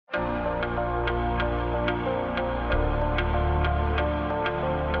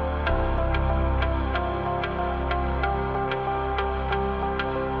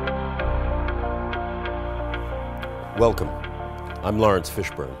Welcome. I'm Laurence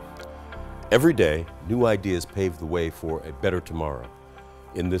Fishburne. Every day, new ideas pave the way for a better tomorrow.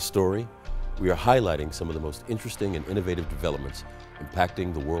 In this story, we are highlighting some of the most interesting and innovative developments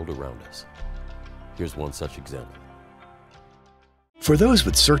impacting the world around us. Here's one such example. For those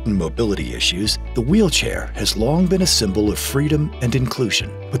with certain mobility issues, the wheelchair has long been a symbol of freedom and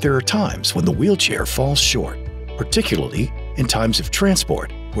inclusion. But there are times when the wheelchair falls short, particularly in times of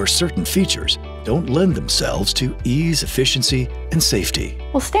transport, where certain features don't lend themselves to ease, efficiency, and safety.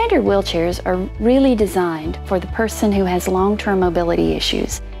 Well, standard wheelchairs are really designed for the person who has long-term mobility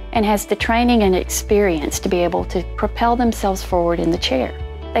issues and has the training and experience to be able to propel themselves forward in the chair.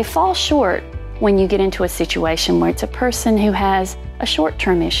 They fall short when you get into a situation where it's a person who has a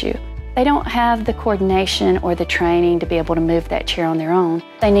short-term issue. They don't have the coordination or the training to be able to move that chair on their own.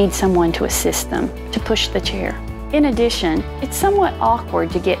 They need someone to assist them, to push the chair. In addition, it's somewhat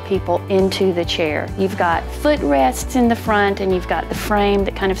awkward to get people into the chair. You've got footrests in the front and you've got the frame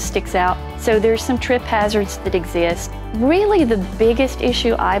that kind of sticks out. So there's some trip hazards that exist. Really the biggest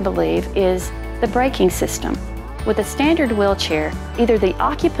issue, I believe, is the braking system. With a standard wheelchair, either the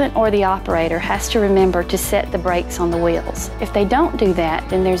occupant or the operator has to remember to set the brakes on the wheels. If they don't do that,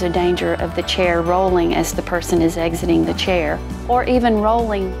 then there's a danger of the chair rolling as the person is exiting the chair, or even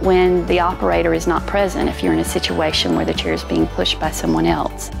rolling when the operator is not present if you're in a situation where the chair is being pushed by someone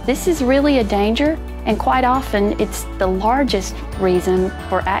else. This is really a danger, and quite often it's the largest reason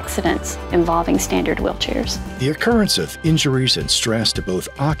for accidents involving standard wheelchairs. The occurrence of injuries and stress to both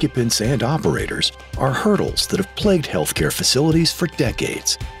occupants and operators are hurdles that have plagued healthcare facilities for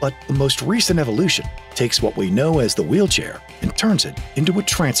decades. But the most recent evolution takes what we know as the wheelchair and turns it into a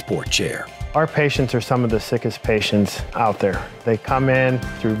transport chair. Our patients are some of the sickest patients out there. They come in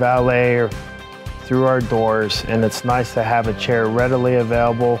through valet or through our doors, and it's nice to have a chair readily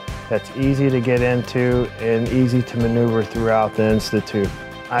available that's easy to get into and easy to maneuver throughout the institute.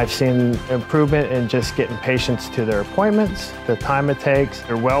 I've seen improvement in just getting patients to their appointments, the time it takes.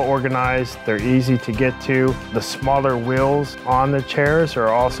 They're well organized, they're easy to get to. The smaller wheels on the chairs are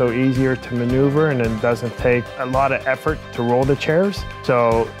also easier to maneuver, and it doesn't take a lot of effort to roll the chairs,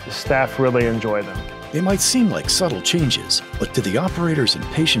 so the staff really enjoy them. They might seem like subtle changes, but to the operators and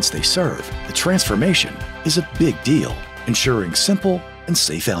patients they serve, the transformation is a big deal, ensuring simple and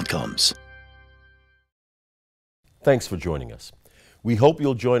safe outcomes. Thanks for joining us. We hope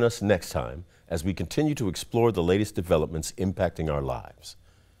you'll join us next time as we continue to explore the latest developments impacting our lives.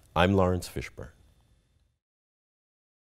 I'm Laurence Fishburne.